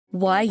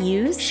Why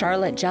use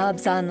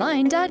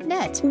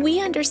CharlotteJobsOnline.net?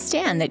 We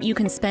understand that you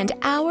can spend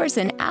hours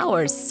and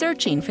hours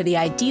searching for the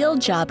ideal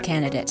job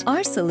candidate.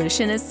 Our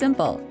solution is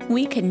simple.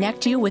 We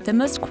connect you with the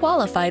most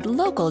qualified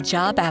local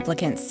job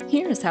applicants.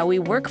 Here's how we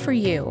work for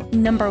you.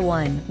 Number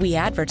 1, we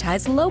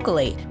advertise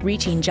locally,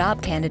 reaching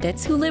job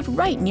candidates who live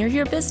right near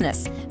your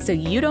business, so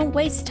you don't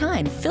waste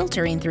time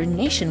filtering through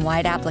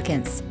nationwide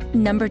applicants.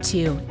 Number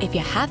 2, if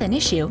you have an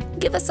issue,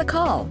 give us a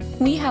call.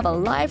 We have a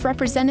live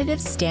representative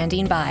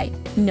standing by.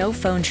 No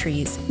phone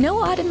trees, no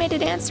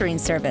automated answering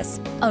service.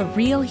 A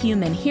real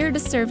human here to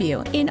serve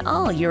you in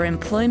all your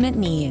employment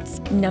needs.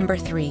 Number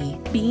 3,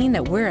 being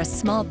that we're a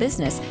small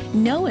business,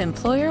 no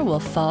employer will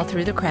fall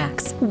through the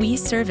cracks. We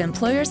serve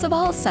employers of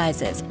all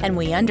sizes, and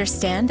we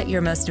understand that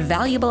your most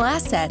valuable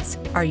assets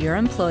are your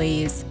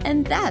employees.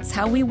 And that's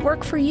how we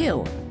work for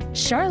you.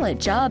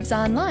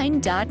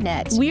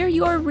 CharlotteJobsOnline.net. We're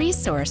your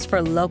resource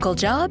for local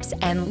jobs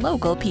and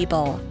local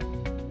people.